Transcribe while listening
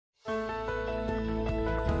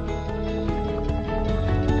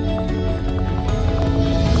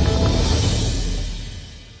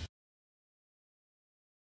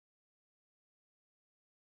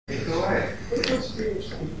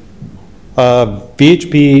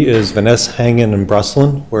VHB is VIZ19 in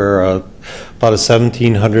Brussels. We're about a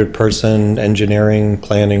 1,700 person engineering,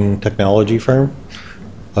 planning, technology firm.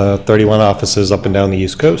 31 offices up and down the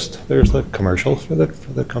East Coast. There's the commercial for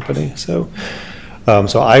the company. So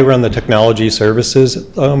I run the technology services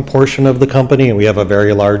portion of the company, and we have a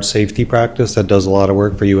very large safety practice that does a lot of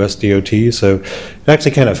work for US DOT. So it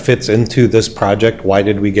actually kind of fits into this project. Why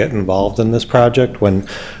did we get involved in this project? When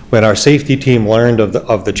our safety team learned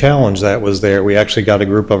of the challenge that was there, we actually got a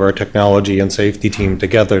group of our technology and safety team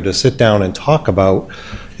together to sit down and talk about,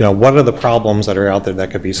 what are the problems that are out there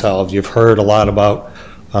that could be solved. You've heard a lot about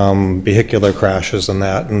vehicular crashes and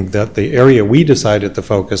that the area we decided to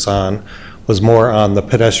focus on was more on the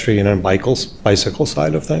pedestrian and bicycle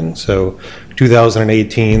side of things. So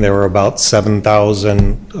 2018, there were about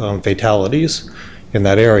 7,000 fatalities in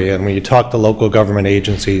that area. And when you talk to local government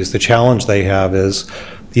agencies, the challenge they have is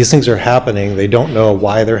these things are happening, they don't know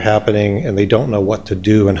why they're happening, and they don't know what to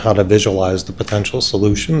do and how to visualize the potential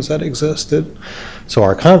solutions that existed. So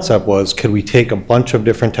our concept was, could we take a bunch of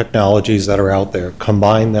different technologies that are out there,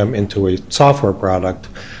 combine them into a software product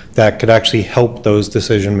that could actually help those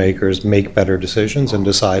decision makers make better decisions and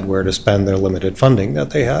decide where to spend their limited funding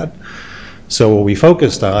that they had. So what we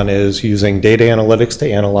focused on is using data analytics to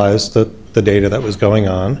analyze the data that was going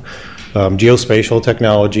on, geospatial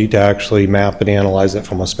technology to actually map and analyze it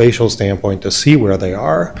from a spatial standpoint to see where they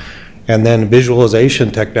are, and then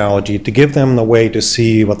visualization technology to give them the way to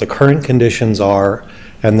see what the current conditions are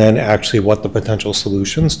and then actually what the potential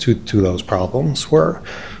solutions to those problems were.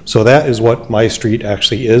 So that is what My Street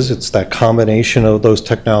actually is. It's that combination of those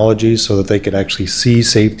technologies so that they could actually see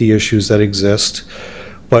safety issues that exist.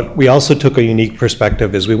 But we also took a unique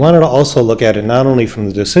perspective, is we wanted to also look at it not only from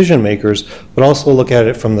the decision makers, but also look at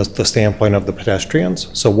it from the standpoint of the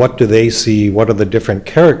pedestrians. So what do they see? What are the different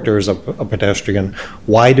characters of a pedestrian?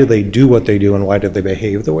 Why do they do what they do, and why do they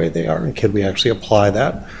behave the way they are? And can we actually apply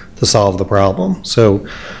that to solve the problem?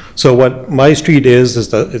 So what My Street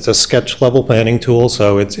is it's a sketch level planning tool,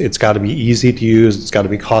 so it's got to be easy to use, it's got to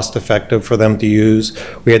be cost effective for them to use.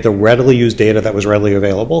 We had to readily use data that was readily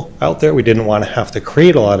available out there. We didn't want to have to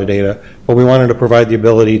create a lot of data, but we wanted to provide the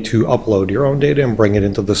ability to upload your own data and bring it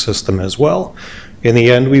into the system as well. In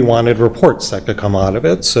the end, we wanted reports that could come out of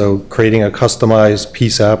it. So creating a customized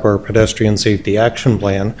PSAP, or pedestrian safety action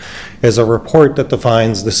plan, is a report that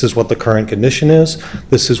defines this is what the current condition is,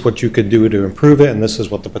 this is what you could do to improve it, and this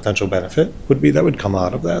is what the potential benefit would be that would come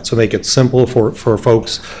out of that. So make it simple for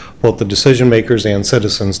folks, both the decision makers and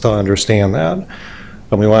citizens, to understand that.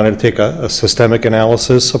 And we wanted to take a systemic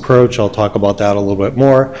analysis approach. I'll talk about that a little bit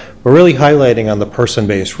more. We're really highlighting on the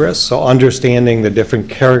person-based risks, so understanding the different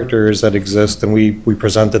characters that exist, and we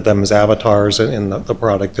presented them as avatars in the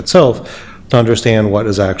product itself to understand what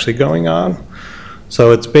is actually going on.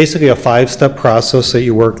 So it's basically a 5-step process that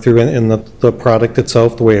you work through in the product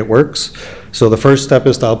itself, the way it works. So the first step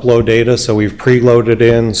is to upload data. So we've preloaded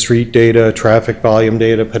in street data, traffic volume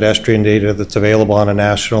data, pedestrian data that's available on a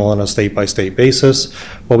national and a state-by-state basis.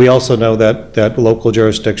 But we also know that local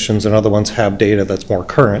jurisdictions and other ones have data that's more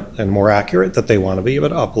current and more accurate that they want to be able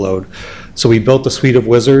to upload. So we built a suite of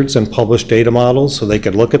wizards and published data models so they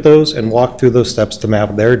could look at those and walk through those steps to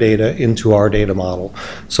map their data into our data model.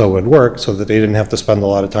 So it would work so that they didn't have to spend a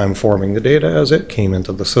lot of time forming the data as it came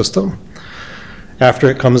into the system.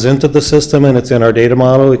 After it comes into the system and it's in our data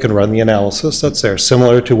model, we can run the analysis that's there.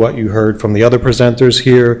 Similar to what you heard from the other presenters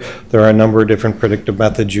here, there are a number of different predictive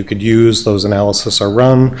methods you could use. Those analyses are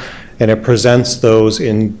run, and it presents those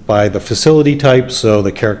by the facility type. So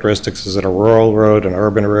the characteristics, is it a rural road, an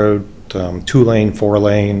urban road, 2-lane,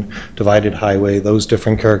 4-lane, divided highway, those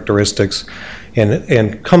different characteristics,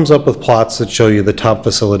 and comes up with plots that show you the top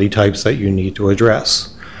facility types that you need to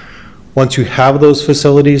address. Once you have those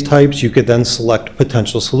facilities types, you could then select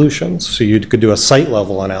potential solutions. So you could do a site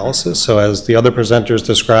level analysis. So as the other presenters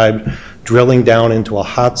described, drilling down into a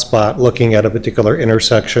hot spot, looking at a particular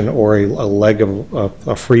intersection or a leg of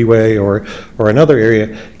a freeway or another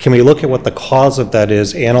area, can we look at what the cause of that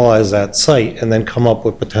is, analyze that site, and then come up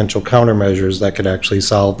with potential countermeasures that could actually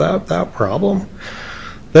solve that problem?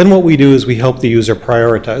 Then what we do is we help the user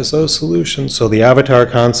prioritize those solutions. So the avatar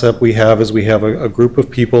concept we have is we have a group of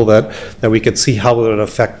people that we could see how it would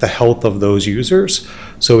affect the health of those users.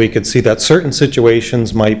 So we could see that certain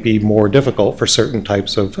situations might be more difficult for certain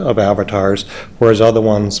types of avatars, whereas other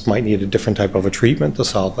ones might need a different type of a treatment to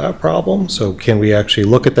solve that problem. So can we actually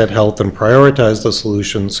look at that health and prioritize the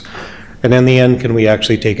solutions? And in the end, can we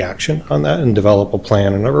actually take action on that and develop a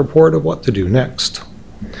plan and a report of what to do next?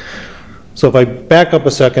 So if I back up a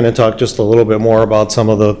second and talk just a little bit more about some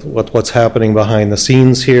of what's happening behind the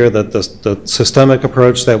scenes here, that the systemic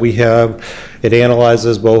approach that we have, it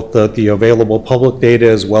analyzes both the available public data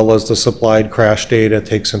as well as the supplied crash data,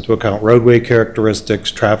 takes into account roadway characteristics,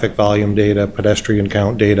 traffic volume data, pedestrian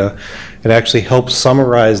count data. It actually helps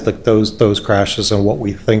summarize those crashes and what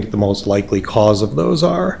we think the most likely cause of those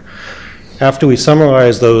are. After we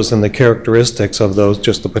summarize those and the characteristics of those,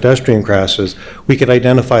 just the pedestrian crashes, we can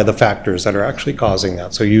identify the factors that are actually causing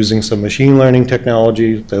that. So using some machine learning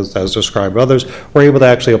technology, as described by others, we're able to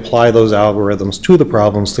actually apply those algorithms to the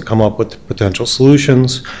problems to come up with potential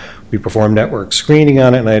solutions. We perform network screening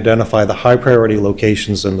on it and identify the high priority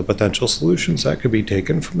locations and the potential solutions that could be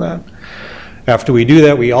taken from that. After we do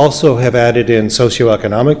that, we also have added in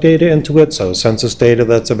socioeconomic data into it, so census data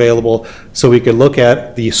that's available, so we could look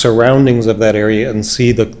at the surroundings of that area and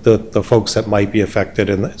see the folks that might be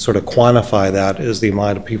affected and sort of quantify that as the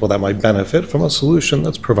amount of people that might benefit from a solution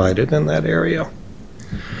that's provided in that area.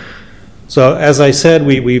 So as I said,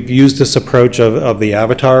 we've used this approach of the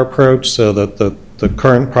avatar approach, so that the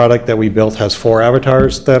current product that we built has 4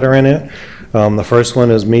 avatars that are in it. The first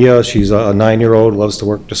one is Mia. She's a 9-year-old, loves to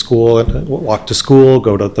walk to school,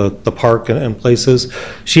 go to the park and places.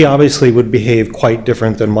 She obviously would behave quite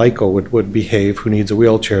different than Michael would behave, who needs a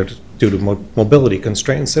wheelchair due to mobility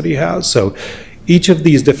constraints that he has. So each of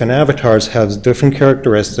these different avatars has different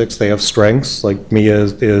characteristics. They have strengths, like Mia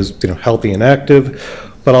is healthy and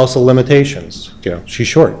active, but also limitations. She's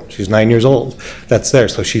short, she's 9 years old. That's there,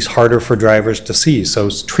 so she's harder for drivers to see. So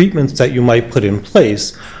treatments that you might put in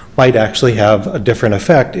place might actually have a different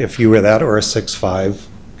effect if you were that or a 6'5",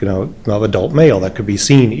 adult male that could be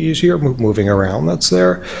seen easier moving around. That's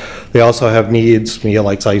there. They also have needs. Mia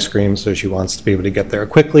likes ice cream, so she wants to be able to get there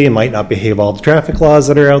quickly and might not behave all the traffic laws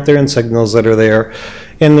that are out there and signals that are there.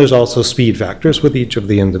 And there's also speed factors with each of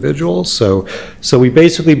the individuals. So we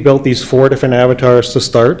basically built these 4 different avatars to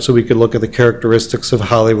start so we could look at the characteristics of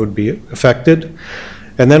how they would be affected.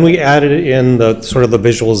 And then we added in the sort of the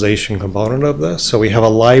visualization component of this. So we have a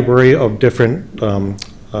library of different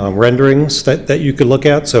renderings that you could look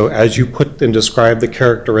at. So as you put and describe the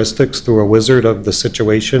characteristics through a wizard of the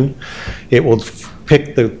situation, it will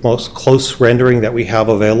pick the most close rendering that we have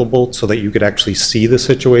available so that you could actually see the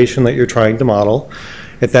situation that you're trying to model.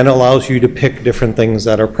 It then allows you to pick different things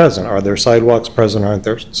that are present. Are there sidewalks present? Aren't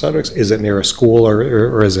there sidewalks? Is it near a school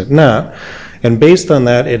or is it not? And based on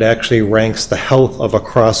that, it actually ranks the health of a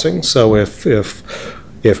crossing. So if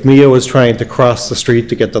Mia was trying to cross the street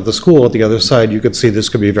to get to the school at the other side, you could see this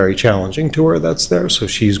could be very challenging to her. That's there. So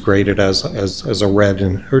she's graded as a red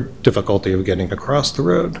in her difficulty of getting across the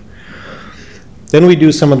road. Then we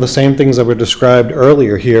do some of the same things that were described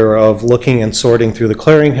earlier here of looking and sorting through the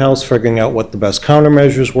clearinghouse, figuring out what the best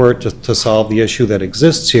countermeasures were to solve the issue that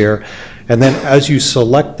exists here. And then as you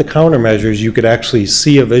select the countermeasures, you could actually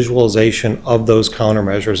see a visualization of those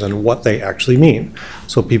countermeasures and what they actually mean.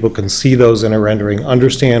 So people can see those in a rendering,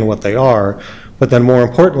 understand what they are, but then more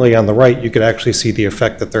importantly on the right, you could actually see the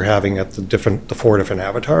effect that they're having at the 4 different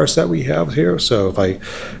avatars that we have here. So if I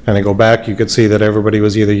kind of go back, you could see that everybody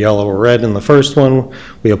was either yellow or red in the first one.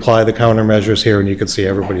 We apply the countermeasures here and you can see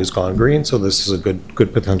everybody's gone green. So this is a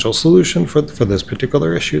good potential solution for this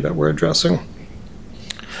particular issue that we're addressing.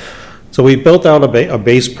 So we've built out a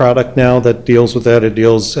base product now that deals with that. It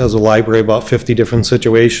has a library about 50 different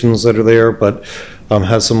situations that are there, but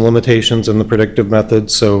has some limitations in the predictive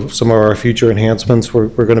methods. So some of our future enhancements we're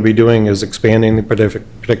going to be doing is expanding the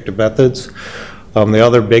predictive methods. The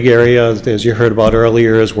other big area, as you heard about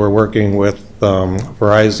earlier, is we're working with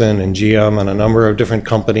Verizon and GM and a number of different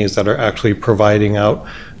companies that are actually providing out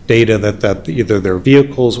data that either their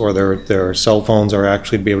vehicles or their cell phones are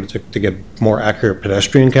actually be able to get more accurate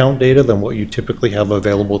pedestrian count data than what you typically have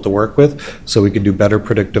available to work with, so we can do better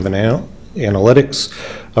predictive analytics.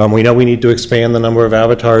 We know we need to expand the number of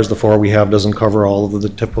avatars. The 4 we have doesn't cover all of the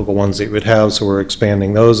typical ones that you would have, so we're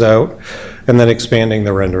expanding those out. And then expanding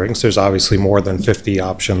the renderings. There's obviously more than 50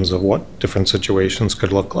 options of what different situations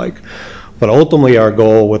could look like. But ultimately our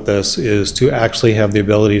goal with this is to actually have the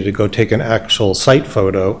ability to go take an actual site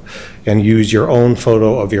photo and use your own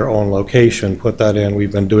photo of your own location, put that in.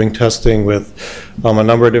 We've been doing testing with a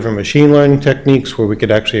number of different machine learning techniques where we could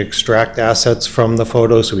actually extract assets from the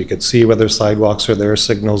photo so we could see whether sidewalks are there,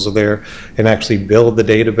 signals are there, and actually build the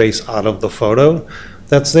database out of the photo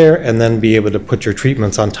that's there, and then be able to put your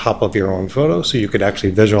treatments on top of your own photo so you could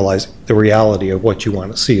actually visualize the reality of what you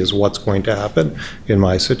want to see is what's going to happen in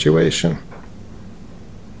my situation.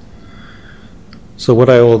 So what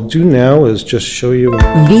I will do now is just show you.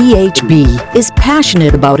 VHB is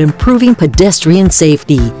passionate about improving pedestrian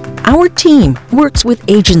safety. Our team works with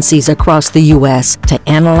agencies across the U.S. to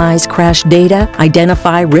analyze crash data,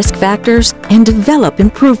 identify risk factors, and develop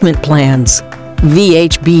improvement plans.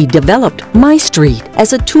 VHB developed MyStreet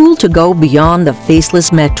as a tool to go beyond the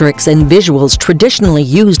faceless metrics and visuals traditionally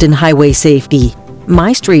used in highway safety.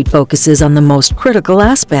 MyStreet focuses on the most critical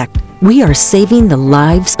aspect. We are saving the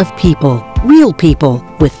lives of people, real people,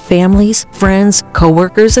 with families, friends,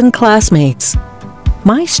 coworkers, and classmates.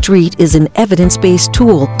 MyStreet is an evidence-based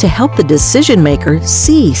tool to help the decision maker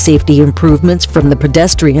see safety improvements from the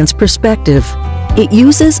pedestrian's perspective. It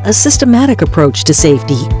uses a systematic approach to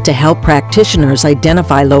safety to help practitioners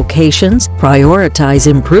identify locations, prioritize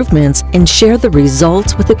improvements, and share the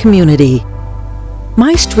results with the community.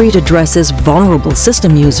 MyStreet addresses vulnerable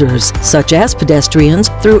system users, such as pedestrians,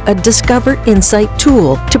 through a Discover Insight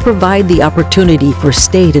tool to provide the opportunity for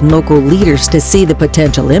state and local leaders to see the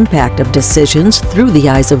potential impact of decisions through the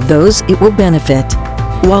eyes of those it will benefit.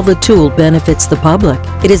 While the tool benefits the public,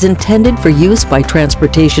 it is intended for use by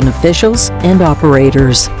transportation officials and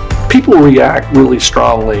operators. People react really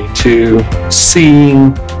strongly to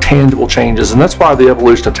seeing tangible changes, and that's why the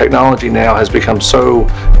evolution of technology now has become so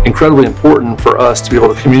incredibly important for us to be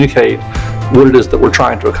able to communicate what it is that we're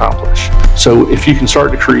trying to accomplish. So if you can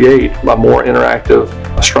start to create a more interactive,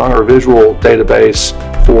 a stronger visual database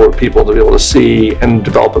for people to be able to see and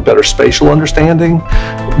develop a better spatial understanding,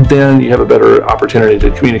 then you have a better opportunity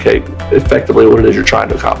to communicate effectively what it is you're trying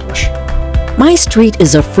to accomplish. MyStreet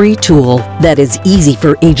is a free tool that is easy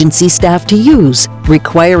for agency staff to use,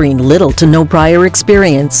 requiring little to no prior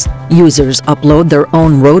experience. Users upload their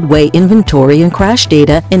own roadway inventory and crash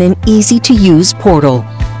data in an easy-to-use portal.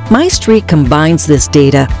 MyStreet combines this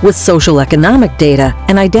data with social economic data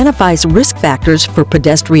and identifies risk factors for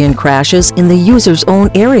pedestrian crashes in the user's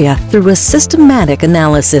own area through a systematic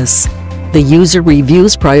analysis. The user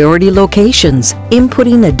reviews priority locations,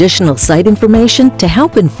 inputting additional site information to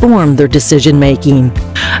help inform their decision-making.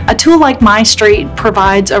 A tool like MyStreet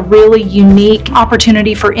provides a really unique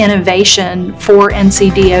opportunity for innovation for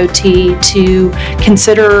NCDOT to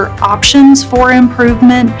consider options for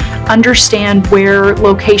improvement, understand where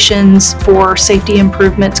locations for safety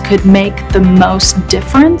improvements could make the most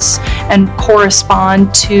difference and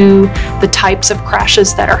correspond to the types of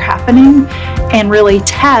crashes that are happening, and really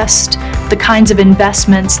test the kinds of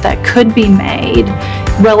investments that could be made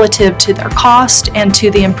relative to their cost and to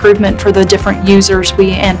the improvement for the different users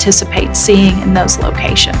we anticipate seeing in those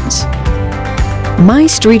locations.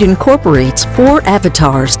 MyStreet incorporates 4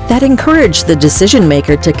 avatars that encourage the decision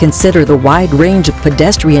maker to consider the wide range of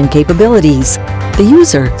pedestrian capabilities. The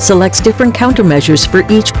user selects different countermeasures for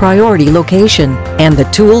each priority location, and the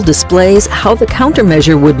tool displays how the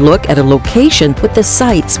countermeasure would look at a location with the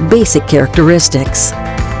site's basic characteristics.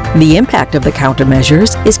 The impact of the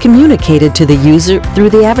countermeasures is communicated to the user through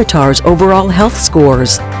the avatar's overall health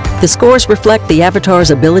scores. The scores reflect the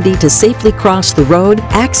avatar's ability to safely cross the road,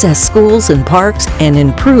 access schools and parks, and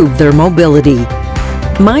improve their mobility.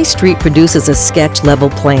 MyStreet produces a sketch-level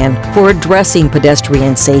plan for addressing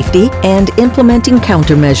pedestrian safety and implementing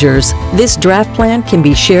countermeasures. This draft plan can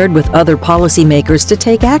be shared with other policymakers to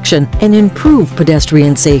take action and improve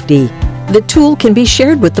pedestrian safety. The tool can be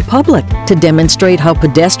shared with the public to demonstrate how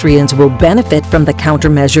pedestrians will benefit from the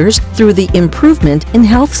countermeasures through the improvement in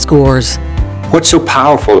health scores. What's so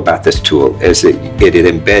powerful about this tool is that it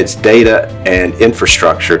embeds data and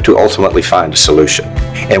infrastructure to ultimately find a solution.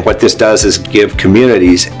 And what this does is give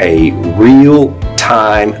communities a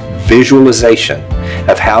real-time visualization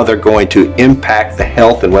of how they're going to impact the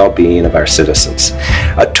health and well-being of our citizens.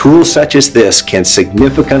 A tool such as this can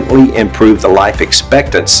significantly improve the life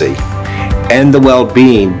expectancy and the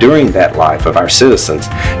well-being during that life of our citizens.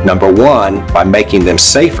 Number one, by making them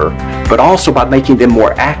safer, but also by making them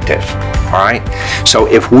more active. All right? So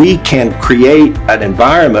if we can create an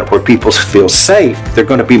environment where people feel safe, they're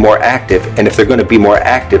going to be more active, and if they're going to be more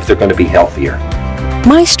active, they're going to be healthier.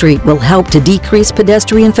 MyStreet will help to decrease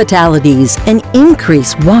pedestrian fatalities and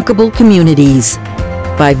increase walkable communities.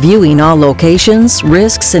 By viewing all locations,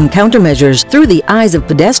 risks, and countermeasures through the eyes of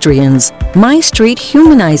pedestrians, MyStreet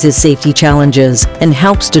humanizes safety challenges and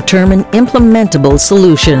helps determine implementable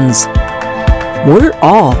solutions. We're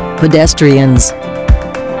all pedestrians.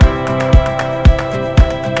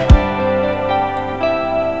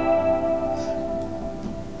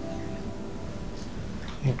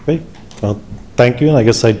 Great. Well, thank you. And I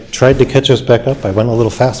guess I tried to catch us back up. I went a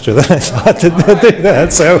little faster than I thought to do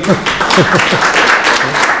that. So.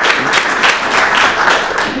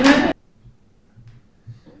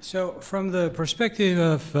 So from the perspective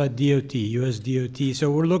of DOT, US DOT,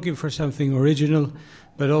 so we're looking for something original,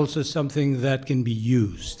 but also something that can be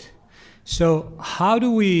used. So how do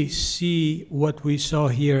we see what we saw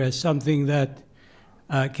here as something that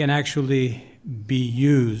can actually be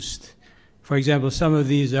used? For example, some of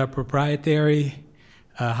these are proprietary.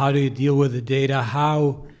 How do you deal with the data?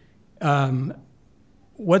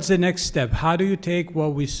 What's the next step? How do you take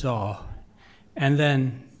what we saw and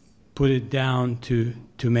then put it down to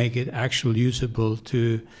make it actually usable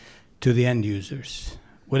to the end users?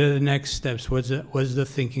 What are the next steps? What's the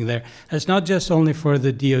thinking there? It's not just only for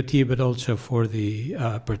the DOT, but also for the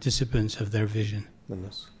participants of their vision.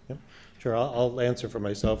 Yep. Sure, I'll answer for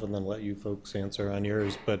myself and then let you folks answer on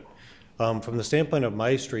yours. But from the standpoint of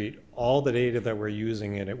My Street, all the data that we're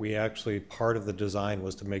using in it, we actually, part of the design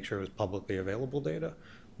was to make sure it was publicly available data.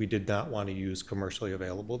 We did not want to use commercially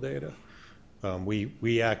available data.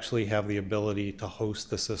 We actually have the ability to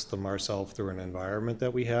host the system ourselves through an environment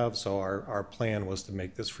that we have. So our plan was to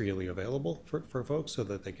make this freely available for folks so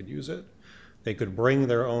that they could use it. They could bring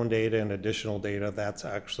their own data and additional data. That's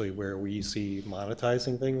actually where we see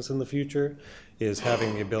monetizing things in the future, is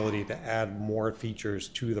having the ability to add more features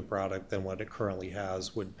to the product than what it currently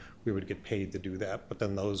has. We would get paid to do that, but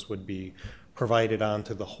then those would be provided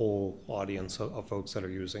onto the whole audience of folks that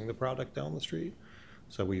are using the product down the street.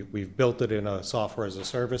 So we've built it in a software as a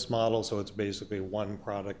service model, so it's basically one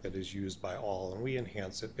product that is used by all, and we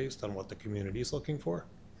enhance it based on what the community is looking for.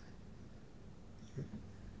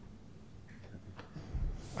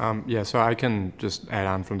 Yeah, so I can just add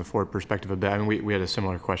on from the Ford perspective a bit. I mean, we had a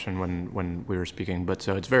similar question when we were speaking, but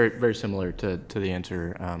so it's very similar to the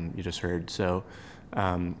answer you just heard. So,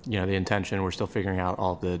 you know, the intention, we're still figuring out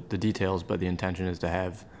all the details, but the intention is to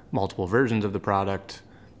have multiple versions of the product,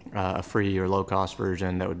 a free or low-cost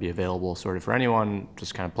version that would be available sort of for anyone,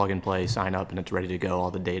 just kind of plug and play, sign up, and it's ready to go. All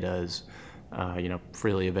the data is, you know,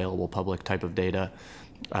 freely available, public type of data.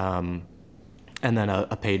 And then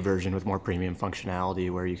a paid version with more premium functionality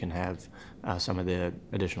where you can have some of the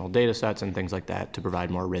additional data sets and things like that to provide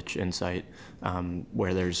more rich insight,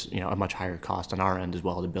 where there's, you know, a much higher cost on our end as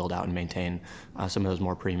well to build out and maintain some of those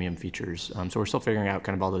more premium features. So we're still figuring out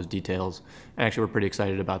kind of all those details. And actually, we're pretty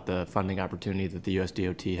excited about the funding opportunity that the US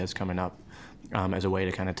DOT has coming up as a way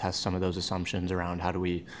to kind of test some of those assumptions around how do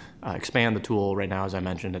we expand the tool. Right now, as I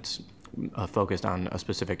mentioned, it's focused on a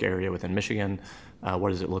specific area within Michigan. What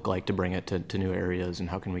does it look like to bring it to new areas, and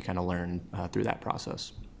how can we kind of learn through that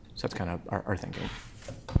process? So that's kind of our thinking.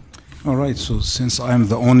 All right, so since I'm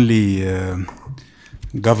the only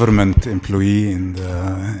government employee in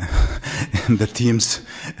the teams,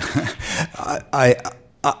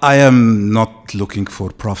 I am not looking for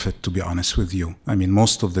profit, to be honest with you. I mean,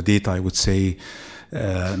 most of the data, I would say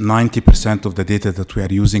 90% of the data that we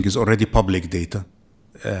are using is already public data.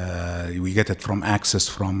 We get it from access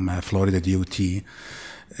from Florida DOT.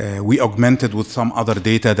 We augmented with some other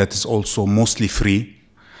data that is also mostly free.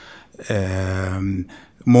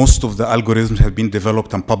 Most of the algorithms have been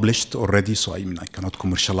developed and published already, so I mean, I cannot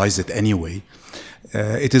commercialize it anyway.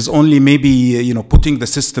 It is only maybe, you know, putting the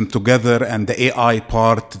system together and the AI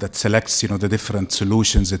part that selects, you know, the different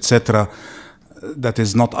solutions, etc. That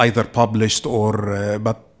is not either published or,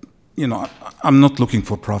 but you know, I'm not looking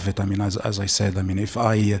for profit. I mean, as I said, I mean, if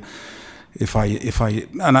I,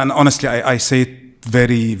 and honestly, I say it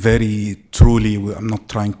very truly. I'm not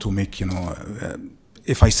trying to make, you know,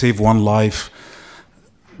 if I save one life,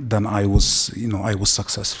 then I was, you know, I was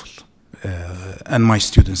successful, and my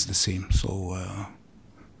students the same. So,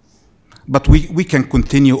 but we can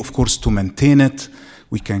continue, of course, to maintain it.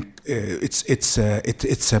 We can. It's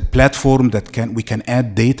a platform that we can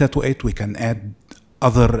add data to it. We can add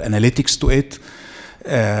other analytics to it,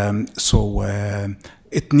 so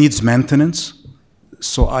it needs maintenance.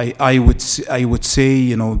 So I would say,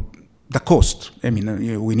 you know, the cost. I mean,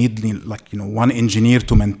 we need like, you know, one engineer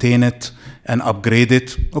to maintain it and upgrade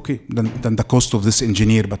it. Okay, then the cost of this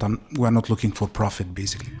engineer, but we're not looking for profit,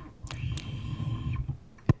 basically.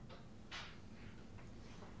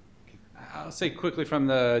 I'll say quickly from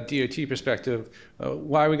the DOT perspective,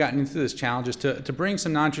 why we got into this challenge is to bring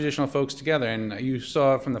some non-traditional folks together. And you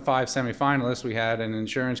saw from the 5 semi-finalists, we had an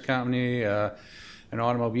insurance company, an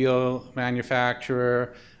automobile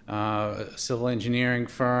manufacturer, a civil engineering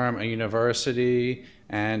firm, a university,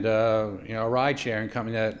 and you know, a ride-sharing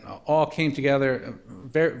company that all came together,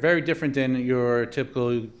 very different than your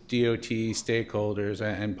typical DOT stakeholders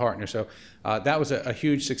and partners. So that was a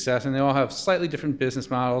huge success, and they all have slightly different business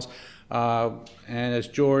models. And as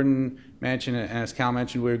Jordan mentioned, and as Cal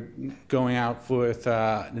mentioned, we're going out with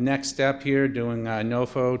the next step here, doing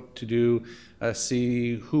NOFO to do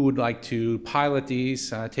see who would like to pilot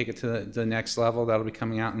these, take it to the next level. That'll be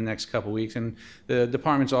coming out in the next couple weeks. And the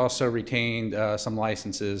department's also retained some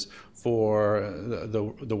licenses for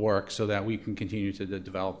the work so that we can continue to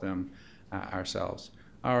develop them ourselves.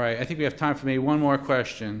 All right, I think we have time for maybe one more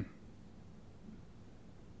question.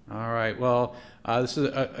 All right, well, this is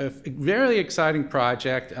a very exciting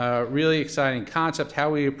project, really exciting concept,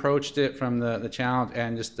 how we approached it from the challenge,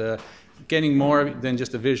 and just getting more than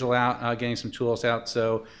just a visual out, getting some tools out.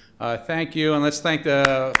 So thank you, and let's thank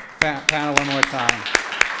the panel one more time.